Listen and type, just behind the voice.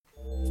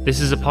This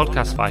is a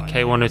podcast by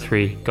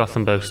K103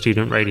 Gothenburg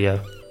Student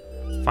Radio.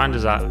 Find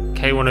us at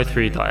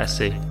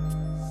k103.se.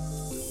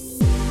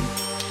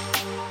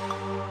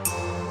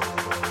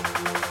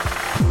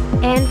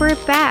 And we're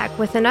back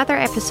with another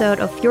episode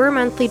of Your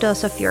Monthly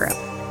Dose of Europe.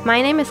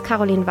 My name is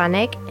Caroline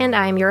Vanek, and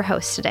I'm your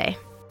host today.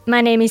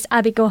 My name is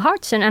Abigail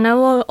Hartson, and I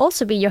will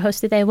also be your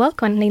host today.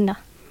 Welcome, Linda.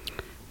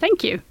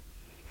 Thank you.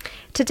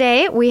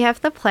 Today, we have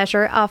the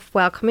pleasure of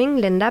welcoming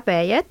Linda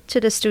Berget to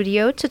the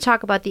studio to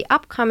talk about the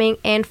upcoming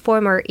and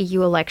former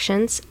EU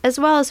elections, as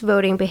well as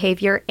voting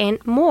behavior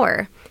and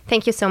more.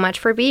 Thank you so much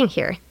for being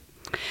here.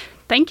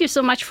 Thank you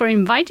so much for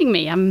inviting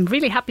me. I'm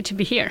really happy to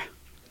be here.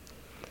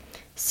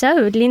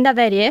 So, Linda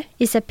Berget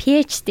is a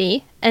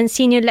PhD and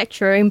senior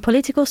lecturer in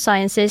political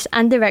sciences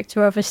and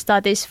director of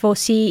studies for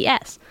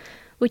CES,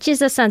 which is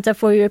the Center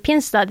for European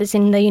Studies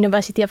in the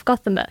University of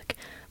Gothenburg,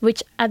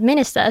 which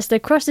administers the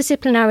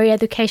cross-disciplinary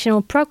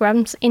educational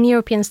programs in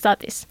European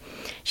studies.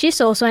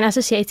 She's also an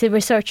associated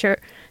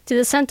researcher to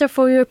the Center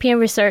for European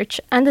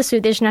Research and the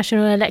Swedish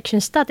National Election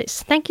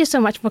Studies. Thank you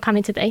so much for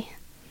coming today.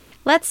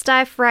 Let's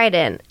dive right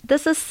in.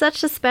 This is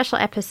such a special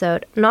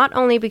episode, not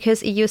only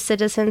because EU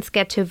citizens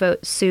get to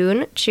vote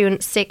soon, June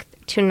 6th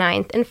to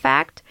 9th in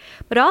fact,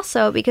 but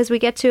also because we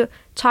get to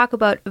talk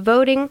about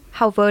voting,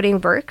 how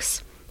voting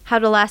works, how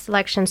the last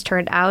elections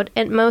turned out,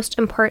 and most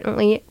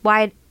importantly,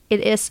 why it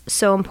is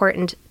so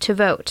important to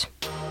vote.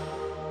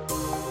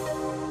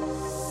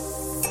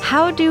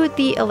 How do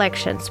the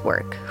elections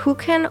work? Who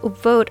can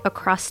vote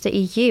across the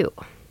EU?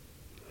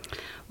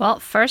 Well,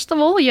 first of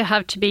all, you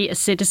have to be a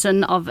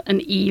citizen of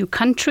an EU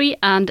country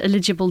and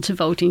eligible to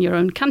vote in your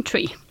own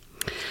country.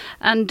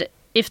 And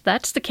if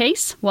that's the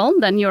case, well,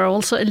 then you're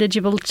also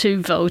eligible to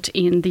vote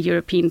in the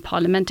European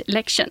Parliament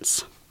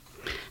elections.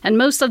 And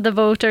most of the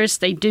voters,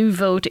 they do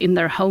vote in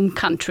their home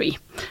country,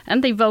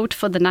 and they vote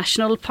for the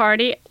national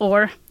party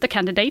or the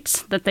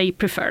candidates that they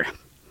prefer.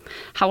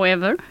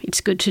 However,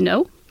 it's good to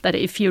know that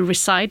if you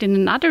reside in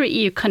another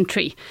EU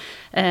country,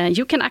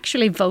 you can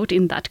actually vote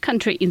in that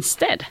country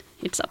instead.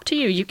 It's up to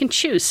you. You can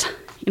choose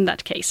in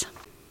that case.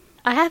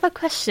 I have a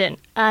question.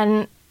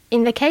 And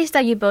in the case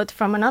that you vote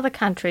from another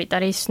country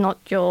that is not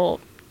your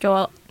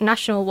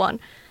national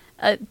one,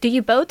 do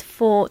you vote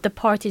for the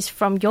parties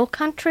from your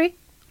country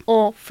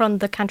or from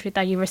the country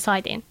that you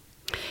reside in?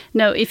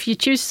 No, if you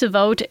choose to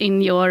vote in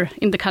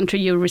the country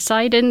you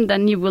reside in,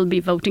 then you will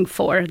be voting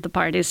for the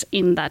parties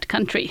in that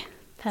country.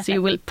 Perfect. So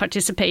you will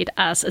participate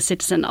as a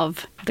citizen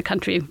of the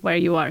country where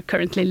you are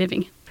currently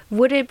living.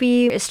 Would it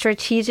be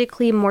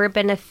strategically more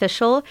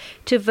beneficial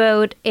to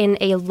vote in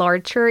a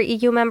larger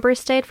EU member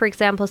state? For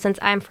example, since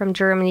I'm from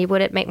Germany,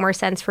 would it make more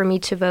sense for me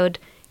to vote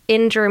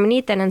in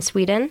Germany than in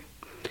Sweden?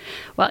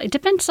 Well, it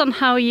depends on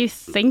how you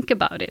think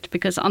about it,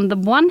 because on the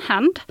one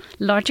hand,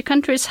 larger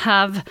countries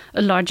have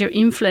a larger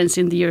influence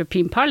in the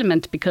European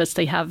Parliament because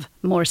they have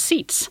more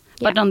seats.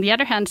 Yeah. But on the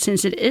other hand,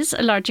 since it is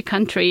a larger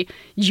country,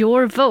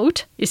 your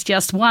vote is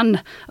just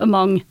one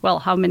among, well,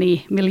 how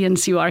many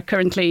millions you are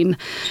currently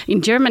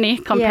in Germany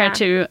compared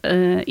to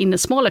in a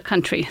smaller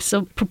country.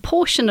 So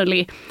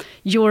proportionally,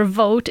 your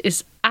vote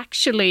is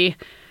actually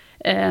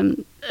a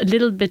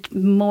little bit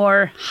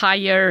more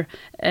higher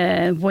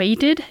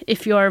weighted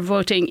if you are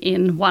voting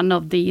in one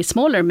of the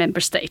smaller member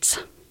states.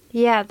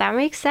 Yeah, that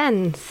makes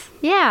sense.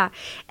 Yeah.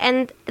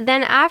 And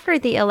then after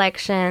the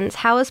elections,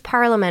 how is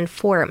Parliament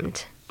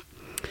formed?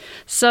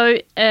 So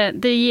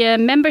the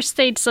member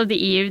states of the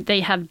EU, they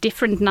have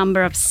different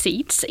number of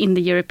seats in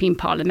the European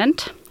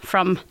Parliament.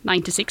 From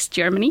 96,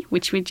 Germany,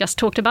 which we just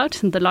talked about,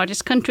 the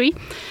largest country.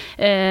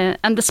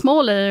 And the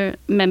smaller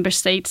member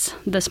states,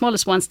 the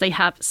smallest ones, they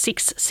have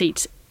 6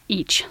 seats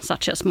each,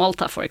 such as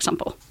Malta, for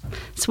example.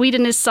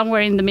 Sweden is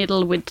somewhere in the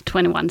middle with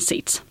 21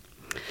 seats.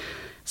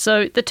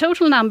 So the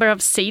total number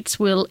of seats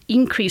will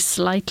increase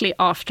slightly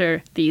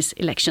after these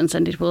elections,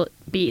 and it will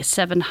be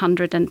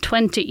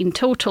 720 in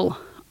total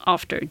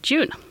after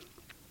June.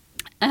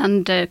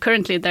 And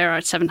currently there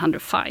are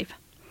 705.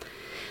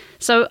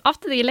 So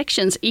after the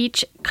elections,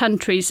 each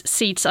country's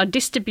seats are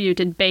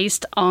distributed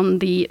based on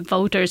the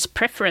voters'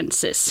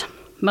 preferences.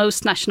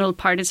 Most national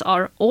parties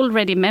are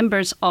already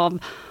members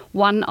of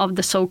one of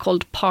the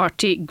so-called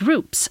party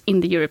groups in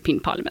the European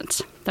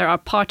Parliament. There are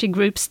party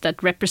groups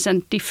that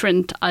represent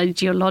different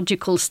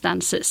ideological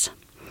stances.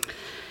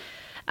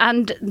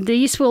 And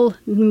these will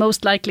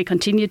most likely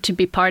continue to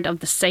be part of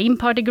the same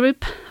party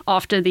group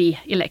after the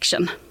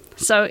election.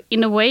 So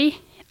in a way,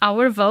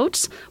 our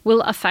votes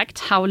will affect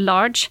how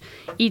large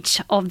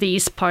each of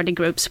these party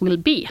groups will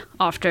be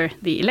after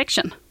the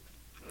election.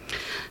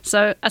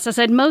 So, as I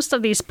said, most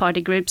of these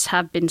party groups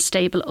have been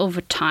stable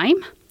over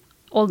time,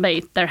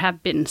 albeit there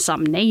have been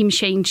some name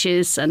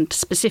changes and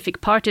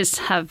specific parties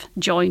have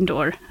joined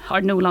or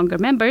are no longer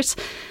members.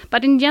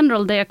 But in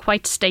general, they are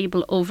quite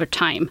stable over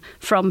time,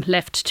 from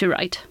left to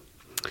right.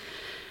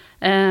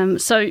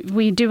 So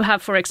we do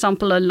have, for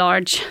example, a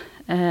large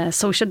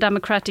Social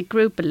Democratic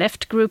group, a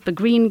Left group, a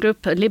Green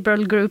group, a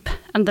Liberal group,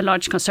 and the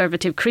large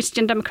Conservative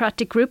Christian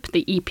Democratic group,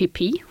 the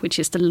EPP, which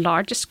is the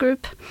largest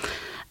group,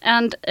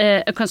 and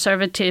a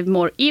conservative,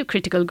 more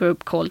EU-critical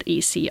group called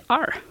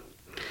ECR.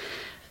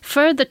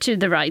 Further to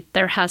the right,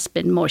 there has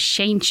been more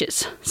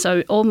changes.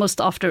 So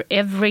almost after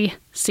every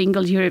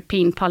single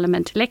European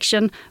Parliament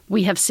election,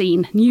 we have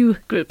seen new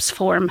groups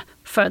form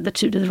further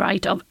to the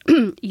right of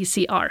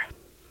ECR.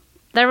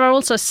 There are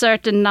also a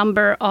certain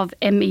number of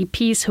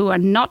MEPs who are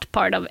not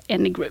part of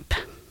any group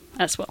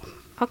as well.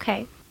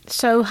 Okay.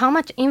 So how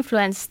much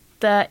influence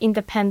the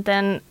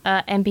independent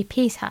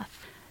MPPs have?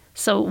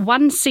 So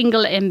one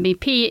single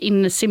MEP,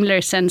 in a similar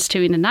sense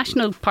to in a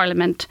national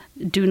parliament,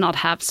 do not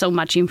have so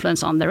much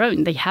influence on their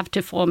own. They have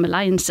to form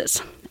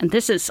alliances. And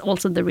this is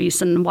also the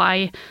reason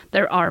why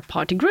there are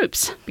party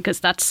groups, because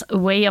that's a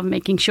way of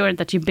making sure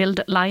that you build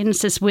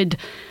alliances with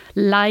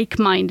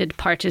like-minded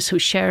parties who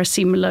share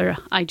similar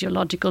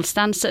ideological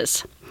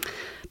stances.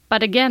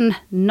 But again,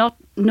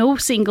 no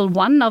single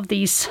one of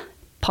these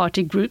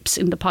party groups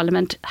in the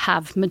parliament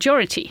have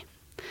majority.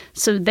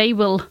 So they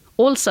will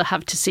also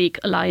have to seek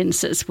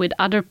alliances with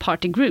other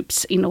party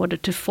groups in order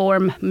to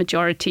form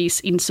majorities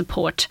in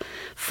support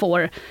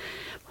for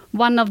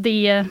one of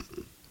the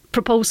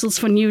proposals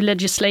for new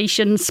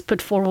legislations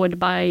put forward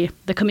by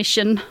the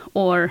Commission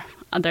or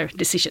other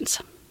decisions.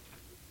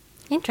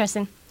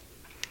 Interesting.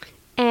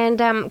 And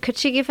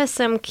could you give us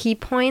some key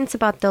points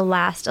about the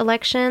last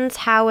elections?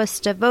 How was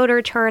the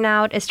voter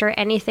turnout? Is there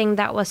anything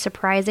that was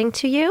surprising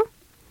to you?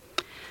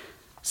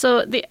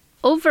 So the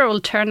overall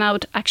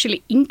turnout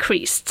actually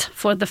increased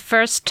for the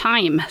first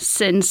time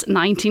since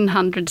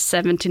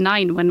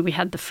 1979, when we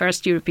had the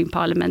first European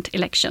Parliament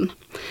election.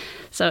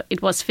 So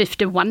it was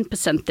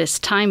 51% this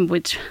time,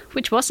 which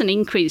was an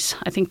increase,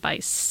 I think, by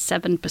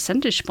 7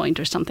 percentage points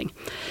or something.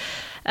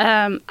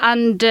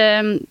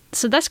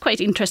 So that's quite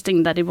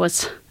interesting that it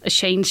was a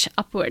change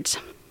upwards.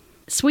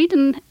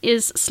 Sweden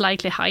is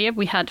slightly higher.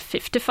 We had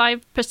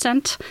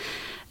 55%.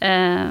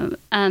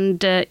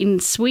 In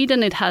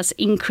Sweden, it has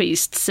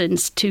increased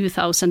since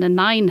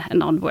 2009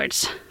 and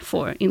onwards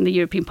in the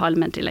European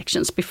Parliament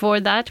elections. Before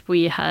that,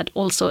 we had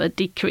also a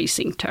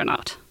decreasing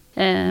turnout.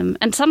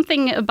 And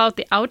something about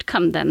the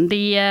outcome then.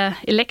 The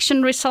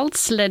election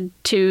results led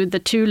to the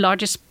two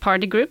largest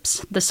party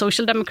groups, the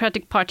Social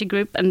Democratic Party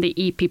group and the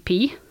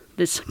EPP,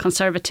 this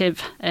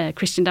conservative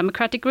Christian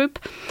Democratic group,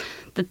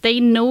 that they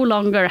no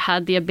longer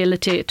had the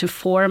ability to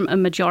form a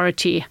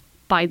majority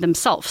by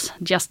themselves,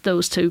 just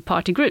those two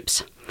party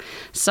groups.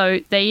 So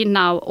they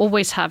now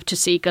always have to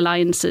seek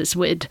alliances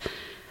with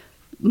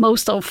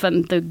most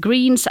often the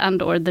Greens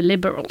and or the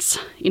Liberals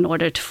in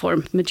order to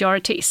form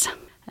majorities.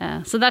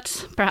 So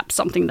that's perhaps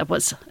something that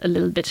was a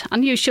little bit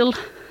unusual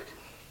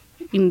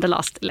in the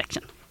last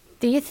election.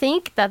 Do you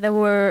think that there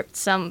were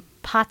some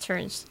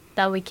patterns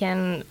that we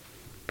can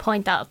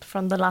point out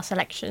from the last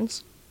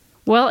elections?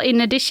 Well, in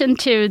addition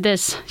to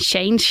this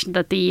change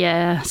that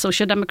the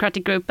Social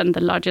Democratic group and the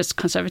largest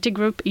conservative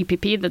group,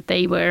 EPP, that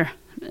they were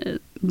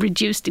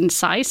reduced in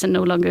size and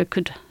no longer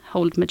could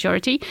hold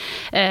majority,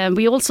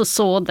 we also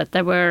saw that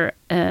there were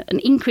an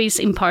increase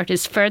in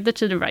parties further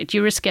to the right.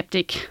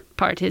 Eurosceptic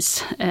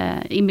parties,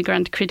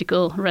 immigrant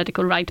critical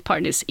radical right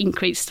parties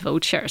increased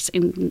vote shares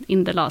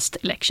in the last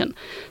election.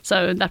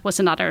 So that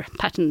was another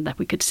pattern that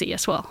we could see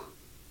as well.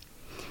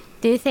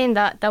 Do you think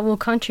that will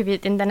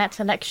contribute in the next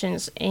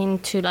elections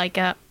into like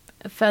a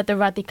further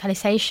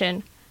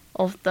radicalization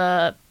of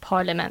the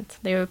parliament,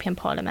 the European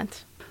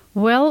Parliament?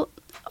 Well,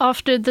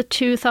 after the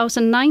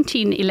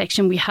 2019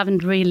 election, we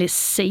haven't really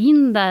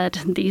seen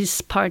that these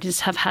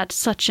parties have had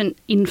such an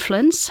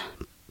influence,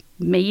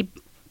 maybe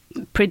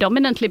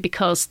predominantly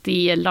because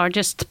the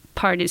largest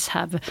parties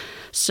have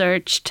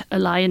searched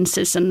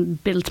alliances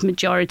and built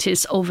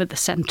majorities over the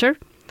center.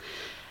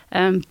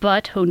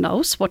 But who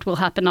knows what will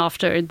happen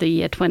after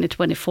the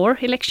 2024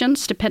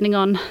 elections, depending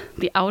on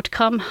the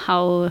outcome,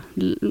 how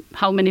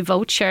many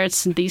vote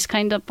shares these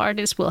kind of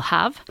parties will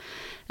have.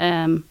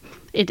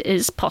 It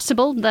is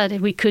possible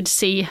that we could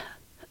see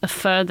a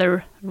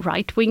further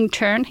right-wing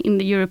turn in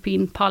the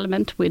European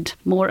Parliament, with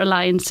more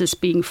alliances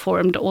being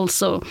formed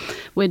also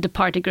with the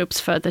party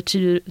groups further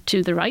to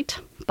the right.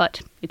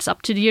 But it's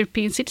up to the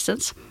European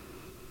citizens.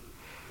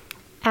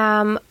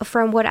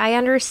 From what I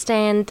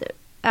understand,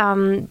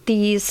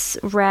 these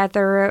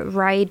rather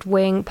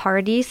right-wing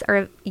parties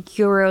are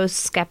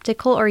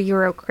Eurosceptical or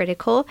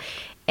Eurocritical,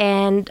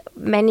 and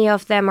many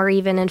of them are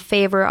even in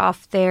favor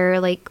of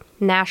their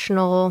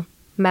national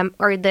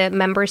or the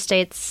member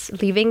states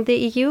leaving the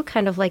EU,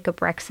 kind of like a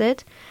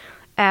Brexit.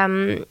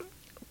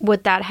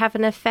 Would that have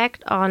an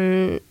effect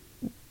on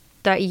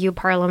the EU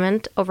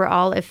Parliament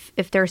overall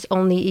if there's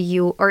only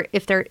EU, or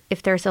if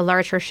there's a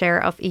larger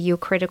share of EU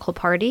critical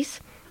parties?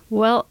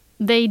 Well,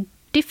 they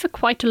differ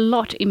quite a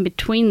lot in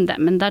between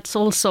them, and that's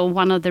also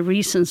one of the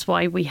reasons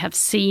why we have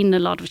seen a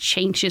lot of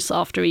changes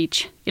after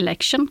each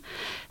election.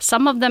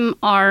 Some of them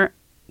are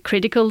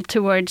critical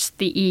towards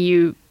the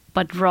EU,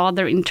 but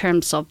rather in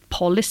terms of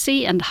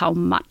policy and how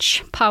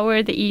much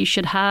power the EU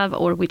should have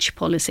or which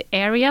policy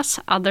areas.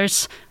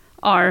 Others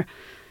are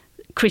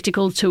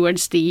critical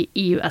towards the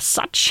EU as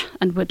such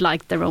and would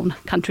like their own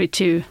country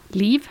to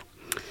leave.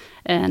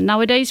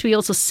 Nowadays, we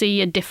also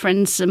see a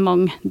difference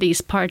among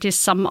these parties.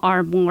 Some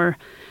are more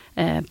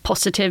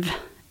positive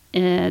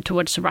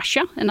towards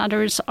Russia and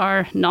others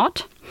are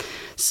not.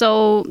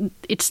 So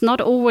it's not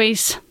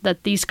always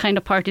that these kind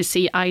of parties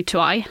see eye to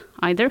eye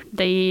either.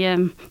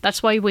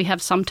 That's why we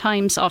have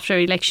sometimes after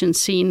elections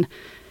seen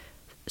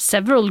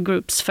several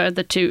groups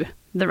further to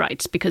the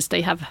right, because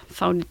they have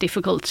found it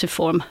difficult to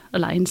form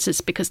alliances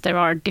because there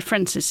are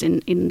differences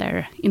in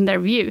their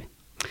view.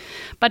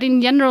 But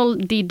in general,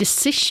 the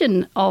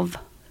decision of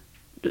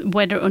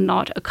whether or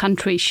not a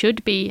country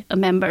should be a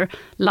member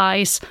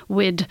lies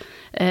with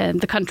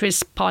the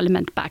country's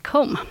parliament back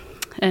home,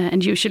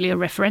 and usually a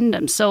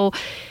referendum. So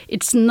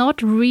it's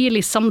not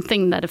really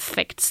something that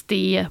affects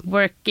the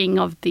working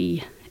of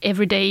the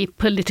everyday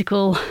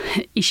political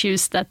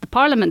issues that the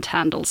parliament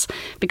handles,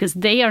 because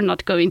they are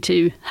not going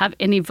to have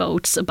any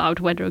votes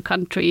about whether a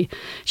country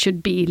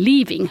should be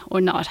leaving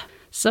or not.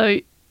 So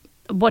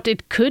what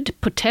it could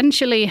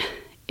potentially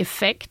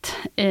affect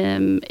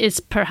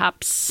is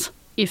perhaps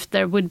if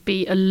there would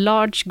be a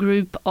large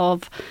group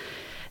of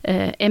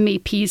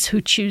MEPs who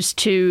choose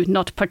to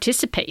not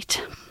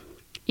participate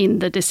in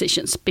the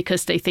decisions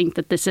because they think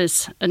that this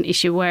is an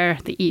issue where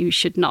the EU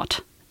should not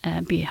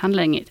be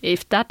handling it.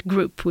 If that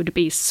group would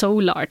be so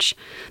large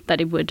that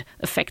it would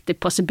affect the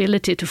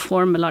possibility to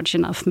form a large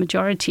enough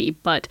majority,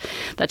 but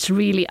that's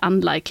really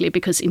unlikely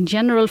because in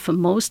general for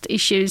most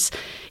issues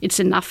it's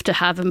enough to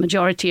have a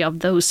majority of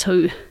those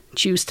who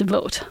choose to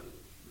vote.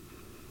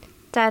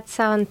 That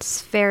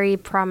sounds very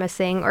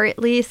promising, or at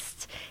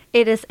least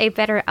it is a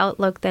better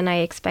outlook than I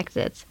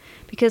expected.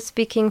 Because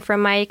speaking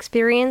from my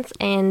experience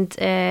and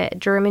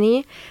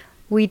Germany,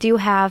 we do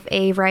have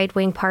a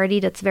right-wing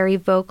party that's very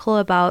vocal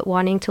about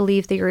wanting to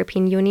leave the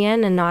European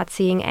Union and not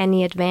seeing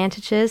any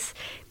advantages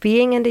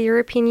being in the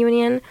European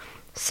Union.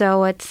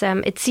 So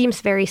it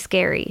seems very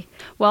scary.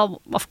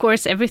 Well, of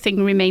course,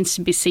 everything remains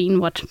to be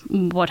seen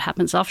what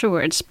happens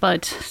afterwards.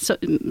 But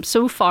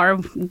so far,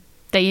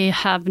 they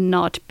have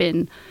not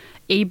been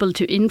able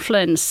to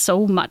influence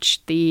so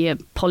much the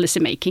policy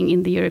making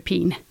in the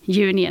European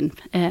Union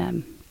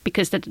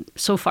because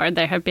so far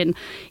there have been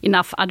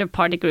enough other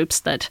party groups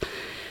that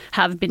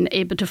have been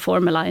able to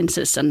form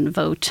alliances and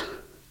vote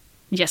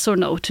yes or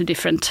no to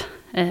different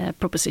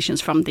propositions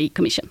from the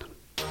Commission.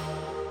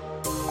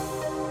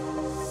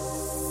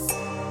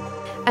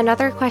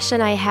 Another question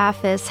I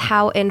have is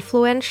how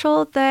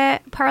influential the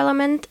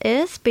Parliament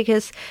is,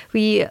 because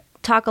we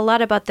talk a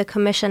lot about the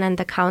Commission and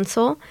the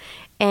Council,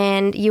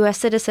 and US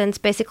citizens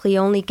basically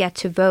only get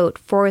to vote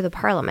for the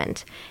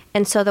Parliament.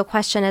 And so the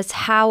question is,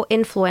 how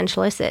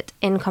influential is it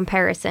in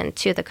comparison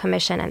to the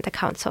Commission and the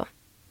Council?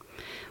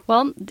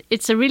 Well,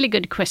 it's a really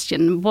good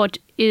question. What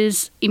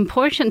is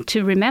important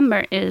to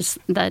remember is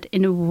that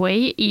in a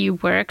way EU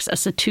works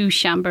as a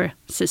two-chamber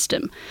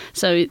system.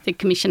 So the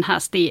Commission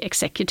has the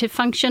executive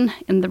function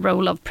in the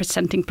role of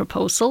presenting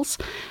proposals.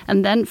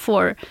 And then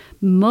for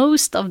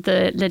most of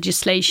the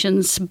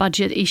legislations,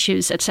 budget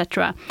issues,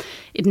 etc.,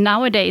 it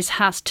nowadays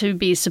has to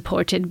be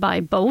supported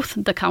by both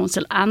the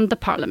Council and the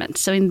Parliament.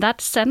 So in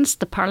that sense,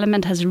 the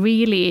Parliament has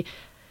really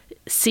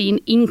seen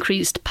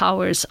increased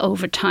powers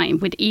over time.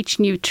 With each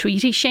new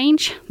treaty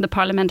change, the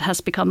Parliament has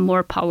become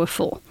more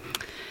powerful.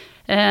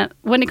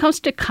 When it comes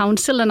to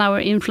Council and our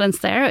influence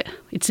there,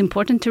 it's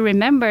important to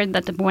remember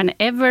that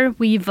whenever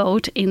we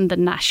vote in the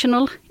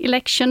national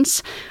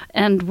elections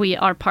and we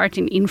are part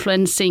in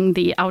influencing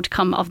the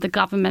outcome of the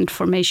government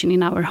formation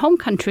in our home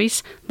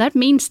countries, that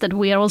means that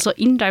we are also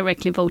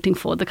indirectly voting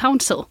for the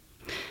Council.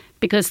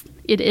 Because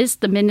it is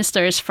the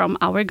ministers from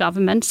our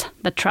governments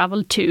that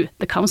travel to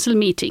the council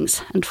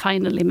meetings and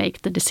finally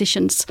make the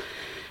decisions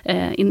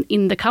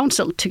in the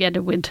council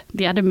together with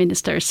the other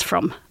ministers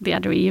from the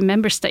other EU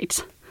member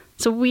states.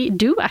 So we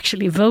do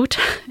actually vote,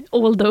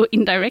 although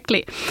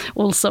indirectly,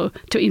 also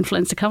to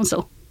influence the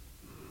council.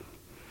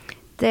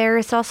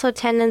 There's also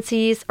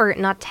tendencies, or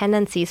not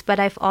tendencies, but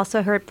I've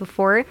also heard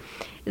before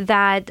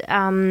that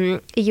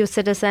EU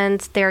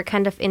citizens, they're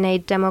kind of in a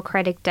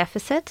democratic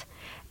deficit.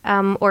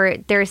 Or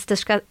there's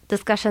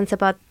discussions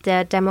about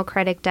the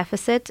democratic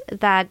deficit,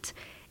 that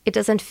it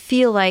doesn't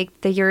feel like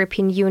the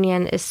European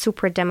Union is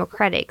super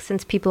democratic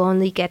since people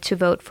only get to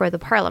vote for the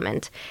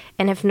Parliament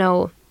and have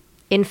no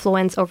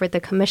influence over the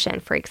Commission,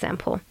 for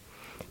example.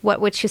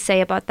 What would you say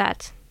about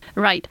that?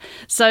 Right.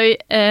 So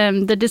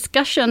the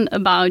discussion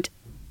about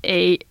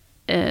a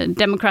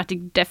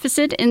democratic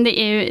deficit in the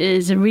EU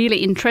is really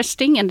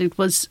interesting, and it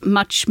was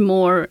much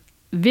more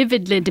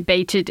vividly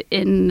debated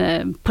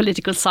in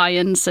political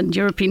science and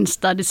European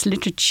studies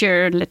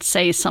literature, let's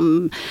say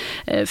some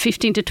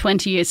 15 to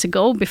 20 years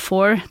ago,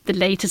 before the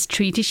latest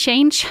treaty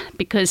change.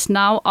 Because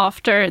now,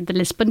 after the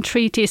Lisbon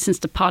Treaty, since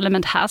the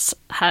Parliament has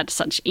had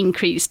such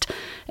increased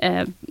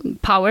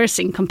powers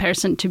in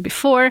comparison to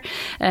before,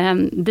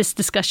 this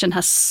discussion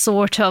has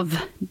sort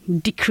of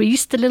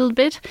decreased a little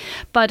bit.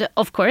 But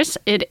of course,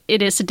 it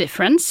is a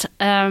difference.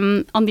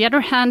 On the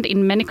other hand,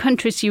 in many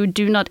countries, you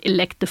do not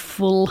elect the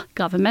full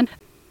government.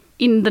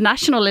 In the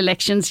national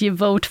elections, you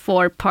vote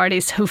for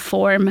parties who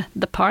form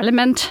the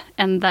parliament,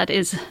 and that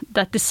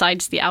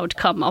decides the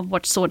outcome of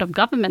what sort of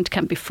government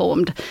can be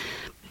formed.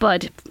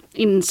 But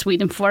in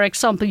Sweden, for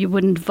example, you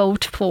wouldn't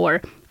vote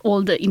for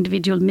all the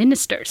individual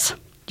ministers.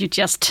 You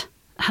just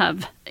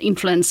have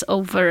influence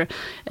over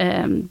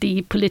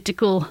the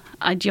political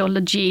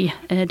ideology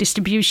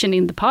distribution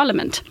in the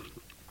parliament.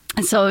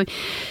 And so,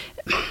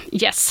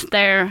 yes,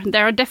 there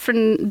are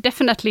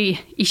definitely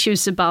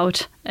issues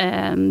about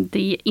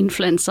the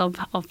influence of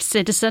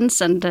citizens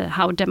and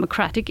how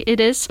democratic it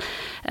is,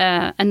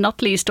 and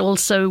not least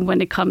also when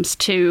it comes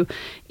to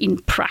in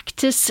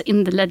practice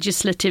in the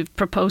legislative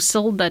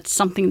proposal. That's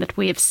something that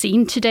we have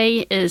seen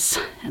today, is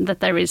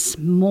that there is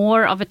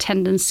more of a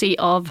tendency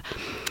of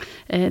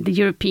the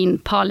European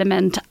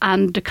Parliament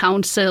and the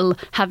Council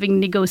having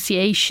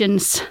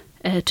negotiations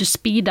to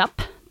speed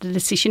up the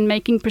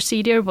decision-making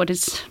procedure, what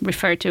is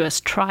referred to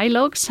as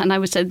trilogues. And I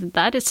would say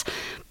that is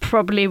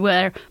probably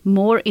where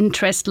more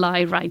interest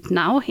lie right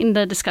now in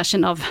the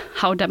discussion of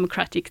how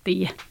democratic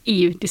the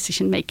EU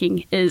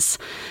decision-making is,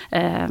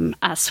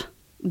 as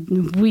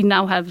we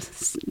now have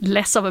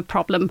less of a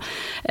problem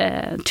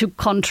to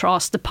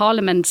contrast the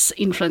Parliament's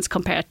influence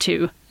compared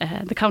to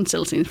the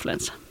Council's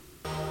influence.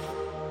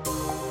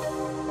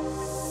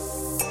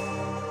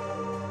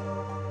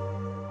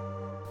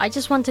 I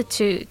just wanted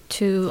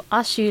to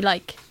ask you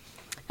like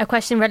a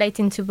question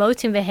relating to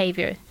voting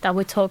behavior that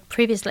we talked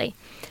previously.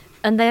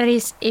 And that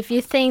is, if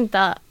you think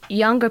that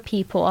younger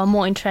people are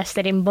more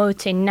interested in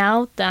voting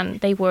now than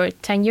they were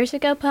 10 years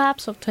ago,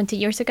 perhaps, or 20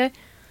 years ago,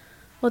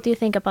 what do you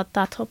think about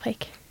that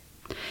topic?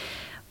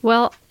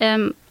 Well,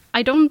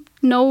 I don't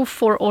know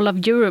for all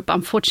of Europe,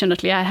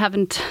 unfortunately. I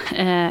haven't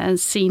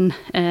seen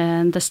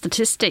the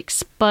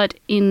statistics, but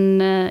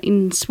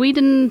in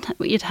Sweden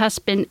it has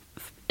been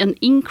an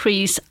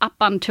increase up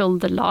until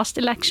the last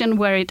election,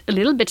 where it a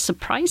little bit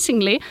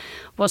surprisingly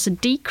was a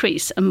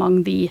decrease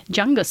among the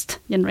youngest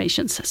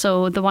generations.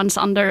 So the ones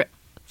under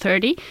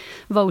 30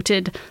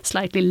 voted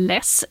slightly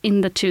less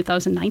in the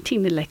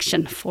 2019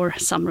 election for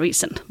some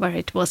reason, where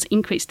it was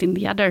increased in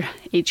the other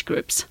age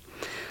groups.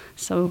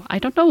 So I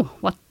don't know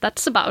what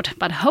that's about,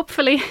 but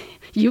hopefully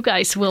you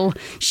guys will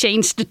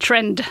change the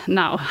trend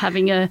now,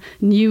 having a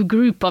new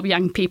group of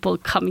young people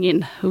coming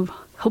in who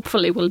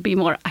hopefully will be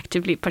more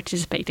actively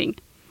participating.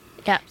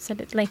 Yeah,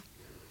 absolutely.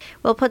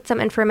 We'll put some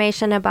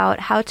information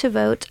about how to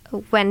vote,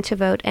 when to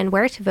vote, and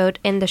where to vote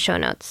in the show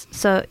notes,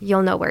 so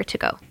you'll know where to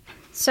go.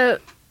 So,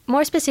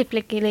 more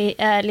specifically,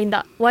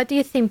 Linda, why do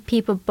you think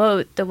people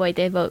vote the way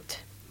they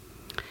vote?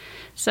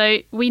 So,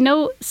 we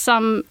know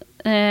some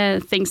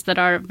things that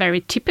are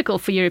very typical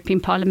for European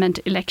Parliament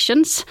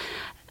elections.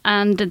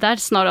 And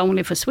that's not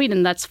only for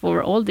Sweden, that's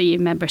for all the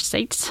member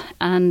states.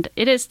 And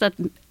it is that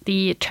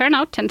the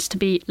turnout tends to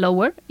be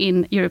lower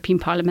in European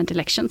Parliament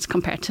elections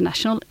compared to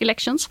national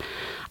elections.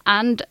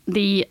 And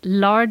the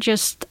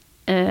largest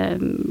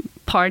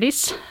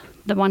parties,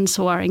 the ones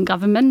who are in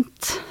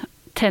government,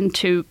 tend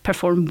to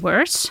perform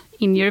worse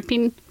in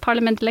European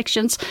Parliament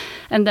elections.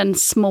 And then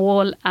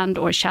small and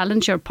or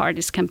challenger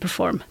parties can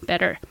perform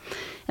better.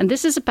 And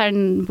this is a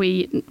pattern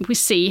we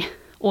see.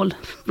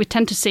 We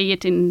tend to see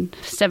it in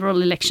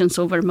several elections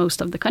over most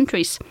of the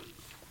countries.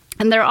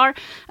 And there are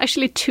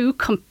actually two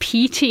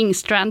competing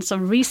strands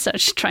of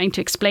research trying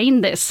to explain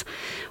this.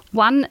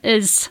 One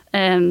is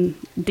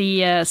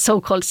the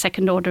so-called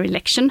second-order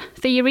election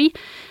theory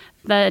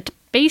that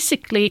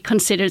basically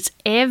considers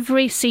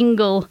every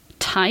single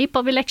type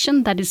of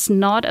election that is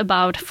not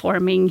about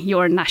forming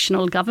your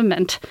national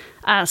government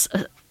as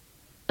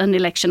an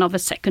election of a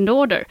second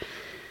order.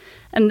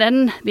 And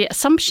then the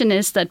assumption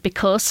is that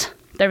because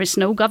there is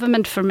no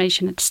government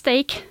formation at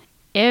stake,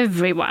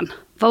 everyone,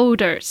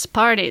 voters,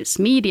 parties,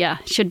 media,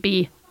 should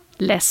be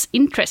less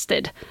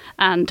interested.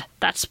 And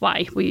that's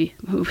why we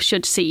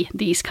should see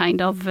these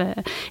kind of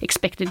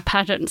expected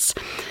patterns.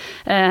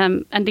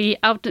 And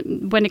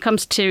when it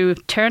comes to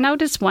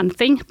turnout is one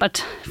thing,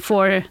 but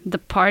for the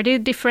party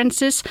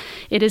differences,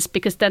 it is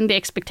because then the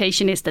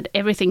expectation is that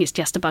everything is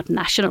just about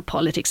national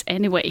politics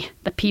anyway,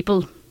 that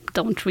people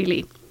don't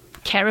really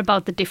care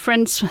about the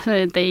difference.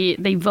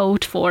 They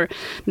vote for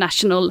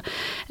national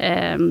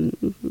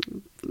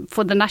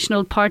for the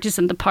national parties,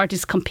 and the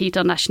parties compete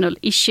on national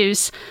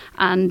issues,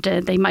 and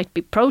they might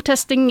be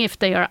protesting if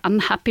they are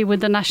unhappy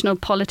with the national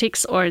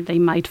politics, or they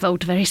might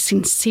vote very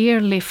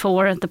sincerely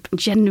for the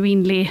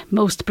genuinely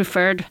most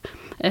preferred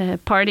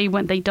party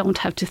when they don't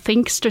have to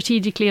think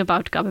strategically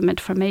about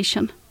government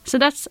formation. So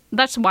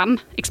that's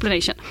one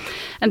explanation.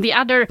 And the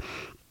other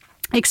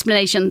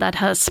explanation that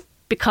has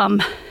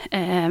become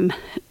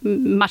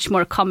much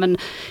more common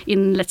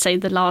in, let's say,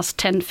 the last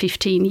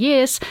 10-15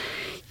 years,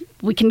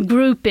 we can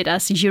group it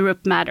as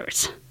Europe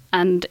matters.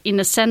 And in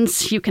a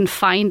sense, you can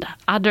find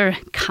other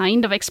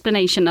kind of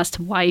explanation as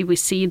to why we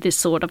see this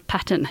sort of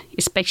pattern,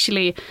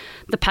 especially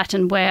the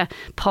pattern where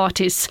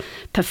parties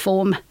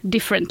perform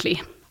differently.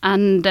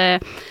 And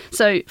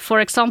so, for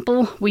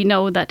example, we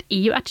know that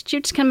EU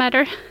attitudes can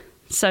matter.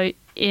 So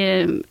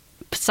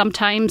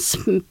sometimes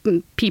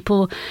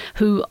people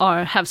who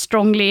have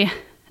strongly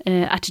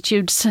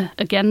attitudes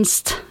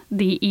against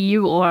the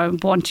EU or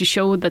want to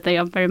show that they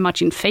are very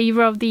much in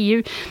favor of the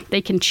EU,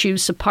 they can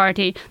choose a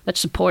party that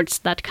supports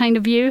that kind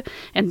of view.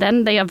 And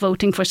then they are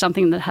voting for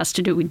something that has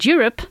to do with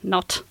Europe,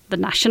 not the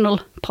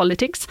national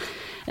politics,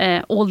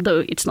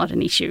 although it's not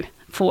an issue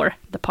for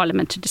the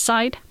parliament to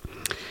decide.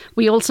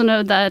 We also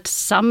know that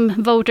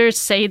some voters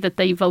say that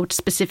they vote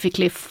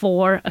specifically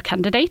for a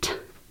candidate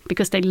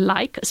because they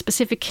like a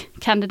specific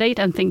candidate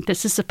and think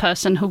this is a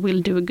person who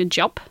will do a good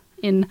job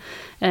in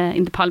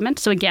the parliament.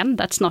 So again,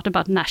 that's not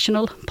about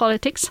national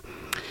politics.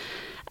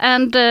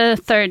 And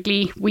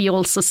thirdly, we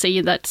also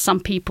see that some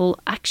people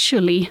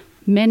actually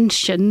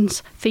mention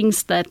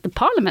things that the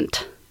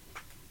parliament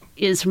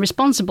is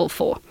responsible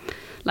for,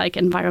 like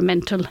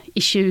environmental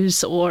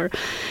issues or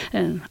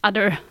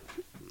other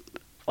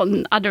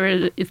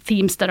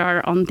themes that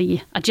are on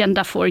the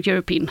agenda for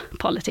European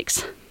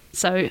politics.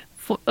 So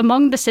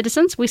among the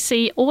citizens, we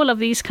see all of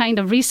these kind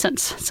of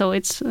reasons. So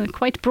it's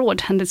quite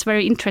broad, and it's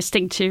very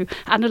interesting to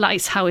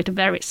analyze how it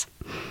varies.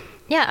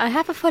 Yeah, I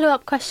have a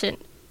follow-up question.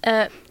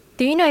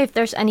 Do you know if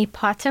there's any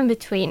pattern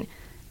between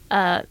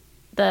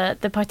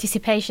the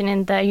participation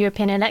in the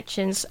European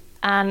elections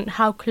and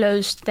how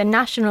close the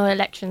national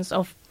elections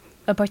of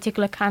a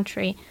particular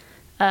country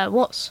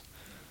was?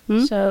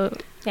 So,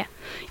 yeah.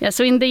 Yeah,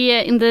 so in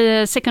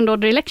the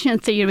second-order election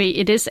theory,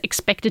 it is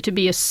expected to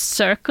be a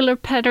circular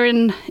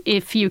pattern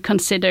if you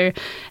consider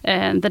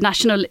the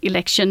national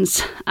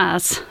elections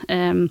as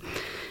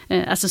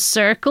a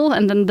circle,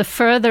 and then the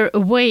further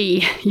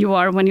away you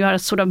are when you are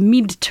sort of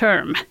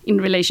mid-term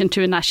in relation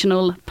to a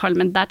national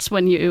parliament, that's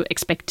when you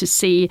expect to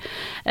see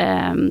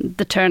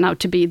the turnout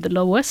to be the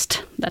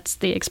lowest. That's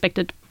the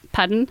expected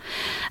pattern.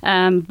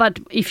 But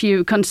if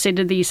you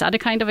consider these other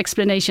kind of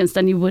explanations,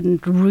 then you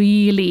wouldn't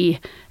really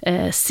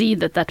see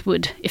that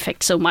would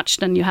affect so much.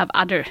 Then you have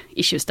other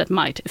issues that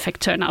might affect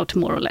turnout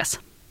more or less.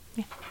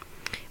 Yeah.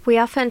 We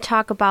often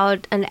talk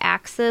about an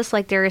axis,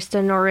 like there is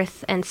the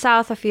north and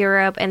south of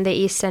Europe and the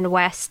east and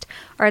west.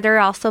 Are there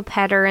also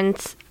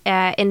patterns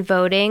in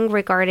voting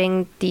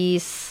regarding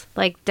these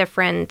like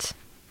different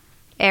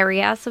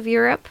areas of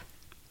Europe?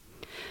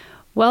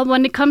 Well,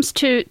 when it comes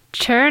to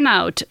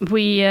turnout,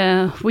 we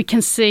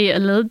can see a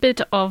little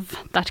bit of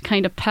that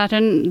kind of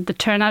pattern. The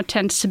turnout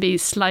tends to be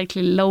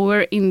slightly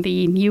lower in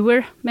the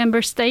newer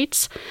member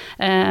states,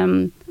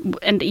 and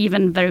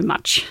even very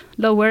much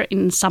lower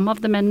in some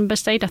of the member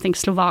states. I think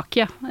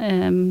Slovakia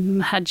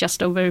had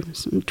just over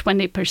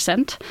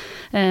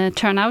 20%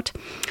 turnout.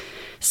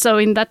 So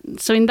in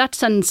that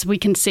sense, we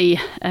can see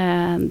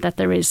that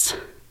there is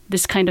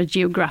this kind of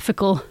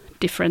geographical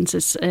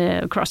differences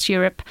across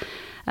Europe.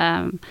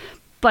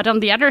 But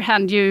on the other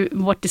hand,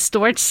 what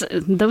distorts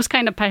those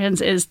kind of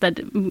patterns is that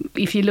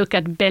if you look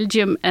at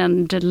Belgium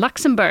and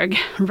Luxembourg,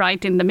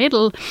 right in the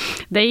middle,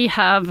 they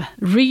have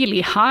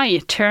really high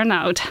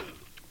turnout,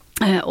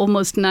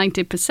 almost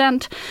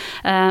 90%.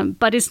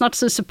 But it's not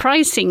so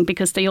surprising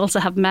because they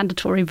also have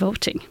mandatory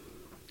voting.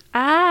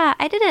 Ah,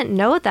 I didn't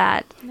know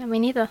that. No, me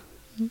neither.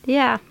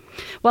 Yeah.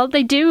 Well,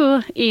 they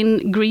do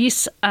in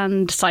Greece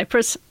and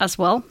Cyprus as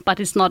well, but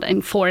it's not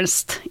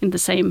enforced in the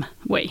same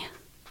way.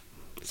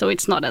 So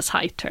it's not as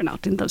high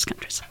turnout in those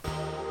countries.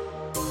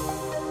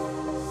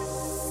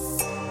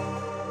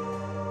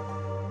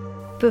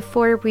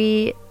 Before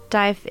we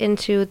dive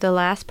into the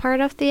last part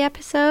of the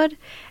episode,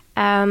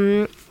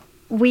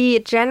 we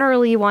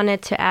generally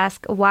wanted to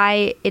ask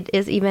why it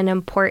is even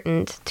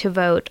important to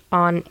vote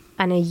on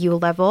an EU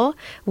level.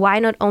 Why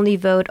not only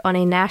vote on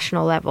a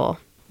national level?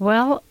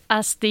 Well,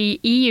 as the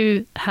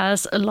EU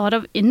has a lot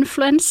of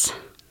influence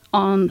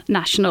on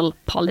national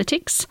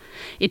politics,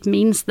 it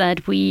means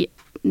that we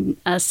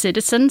as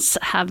citizens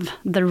have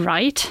the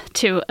right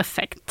to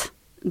affect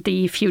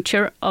the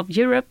future of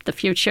Europe, the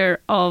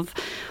future of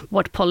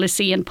what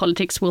policy and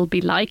politics will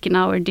be like in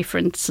our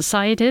different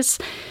societies,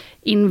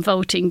 in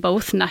voting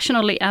both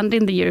nationally and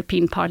in the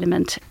European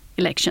Parliament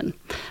election.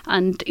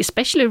 And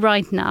especially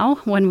right now,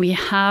 when we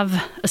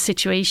have a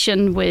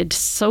situation with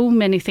so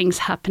many things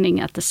happening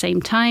at the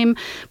same time,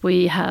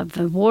 we have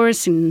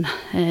wars in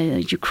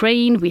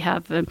Ukraine, we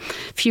have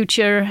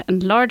future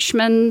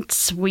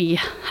enlargements, we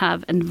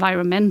have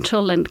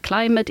environmental and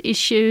climate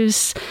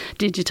issues,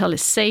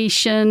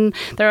 digitalization.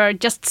 There are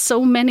just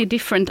so many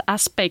different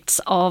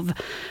aspects of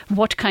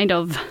what kind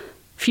of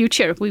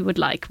future we would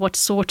like, what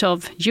sort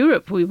of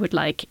Europe we would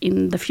like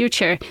in the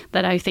future,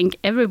 that I think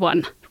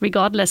everyone,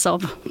 regardless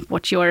of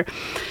what your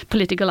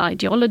political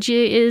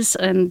ideology is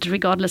and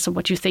regardless of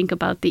what you think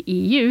about the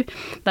EU,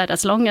 that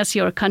as long as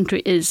your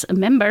country is a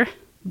member,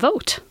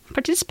 vote,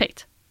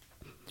 participate.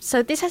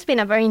 So this has been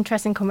a very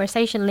interesting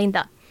conversation,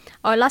 Linda.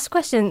 Our last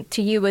question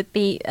to you would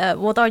be,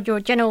 what are your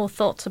general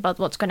thoughts about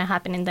what's going to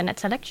happen in the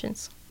next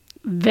elections?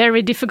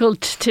 Very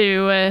difficult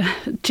to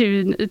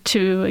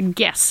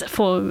guess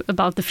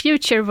about the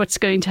future, what's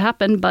going to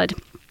happen, but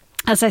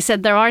as I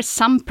said, there are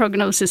some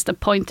prognoses that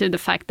point to the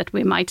fact that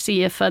we might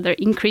see a further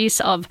increase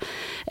of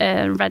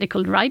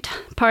radical right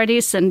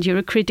parties and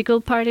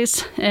Eurocritical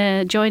parties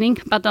joining.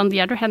 But on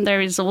the other hand,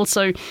 there is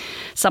also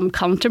some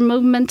counter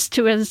movements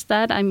towards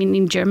that. I mean,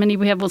 in Germany,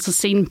 we have also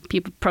seen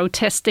people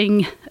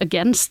protesting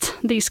against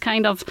these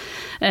kind of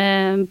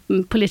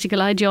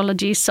political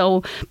ideologies.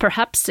 So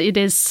perhaps it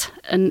is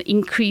an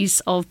increase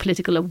of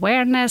political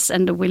awareness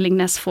and a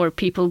willingness for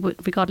people,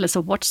 regardless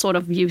of what sort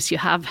of views you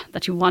have,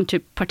 that you want to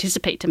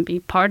participate and be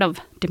part of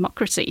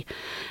democracy.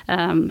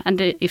 And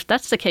if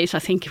that's the case, I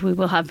think we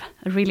will have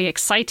a really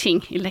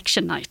exciting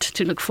election night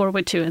to look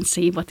forward to and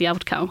see what the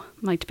outcome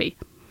might be.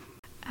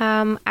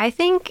 I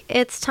think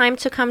it's time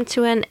to come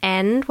to an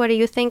end. What do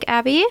you think,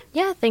 Abby?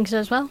 Yeah, I think so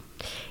as well.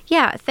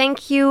 Yeah,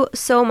 thank you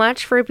so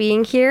much for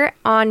being here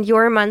on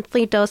your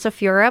monthly Dose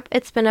of Europe.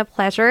 It's been a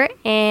pleasure,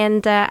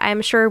 and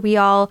I'm sure we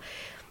all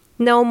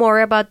know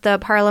more about the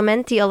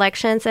parliament, the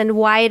elections, and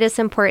why it is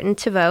important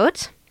to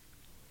vote.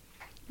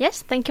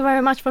 Yes, thank you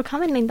very much for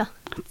coming, Linda.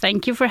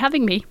 Thank you for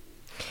having me.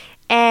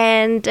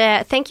 And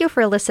thank you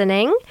for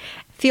listening.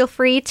 Feel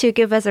free to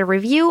give us a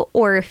review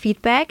or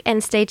feedback,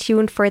 and stay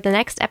tuned for the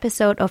next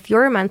episode of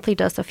your monthly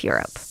Dose of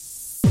Europe.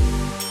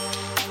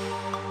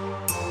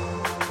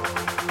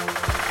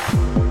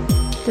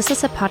 This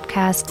is a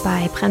podcast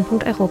by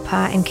Brennpunkt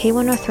Europa and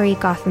K103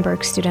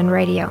 Gothenburg Student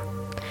Radio.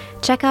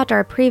 Check out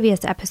our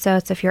previous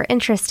episodes if you're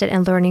interested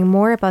in learning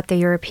more about the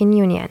European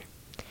Union.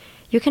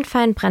 You can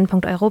find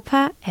Brennpunkt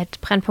Europa at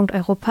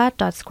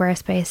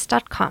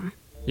brennpunkteuropa.squarespace.com.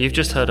 You've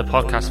just heard a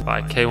podcast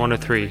by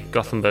K103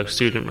 Gothenburg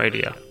Student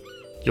Radio.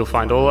 You'll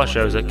find all our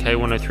shows at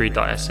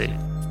k103.se.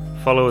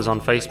 Follow us on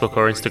Facebook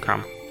or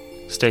Instagram.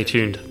 Stay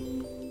tuned.